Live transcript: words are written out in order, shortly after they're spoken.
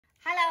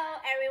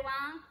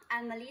everyone,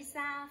 I'm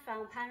Melissa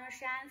from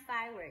Panoshine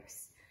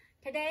Fireworks.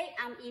 Today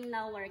I'm in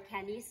our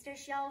canister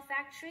shell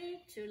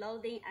factory to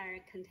loading our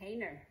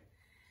container.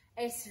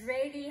 It's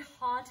really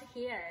hot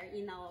here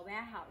in our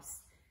warehouse.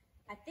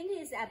 I think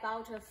it's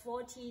about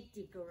 40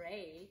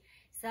 degrees,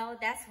 so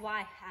that's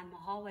why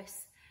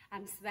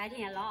I'm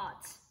sweating a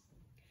lot.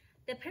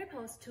 The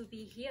purpose to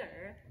be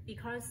here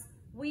because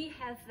we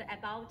have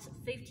about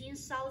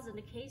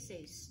 15,000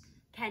 cases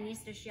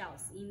canister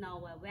shells in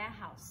our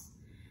warehouse.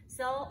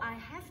 So I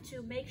have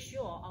to make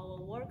sure our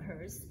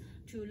workers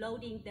to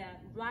loading the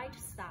right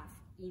stuff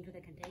into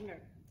the container.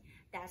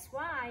 That's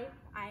why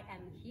I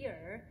am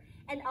here.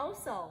 And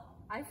also,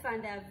 I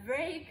find a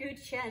very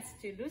good chance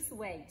to lose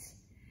weight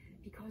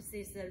because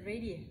it's a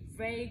really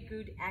very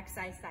good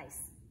exercise.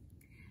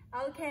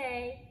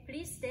 Okay,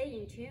 please stay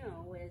in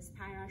tune with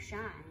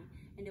Panoshine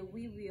and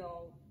we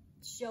will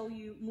show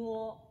you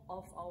more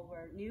of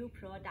our new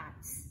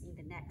products in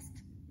the next.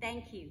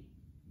 Thank you.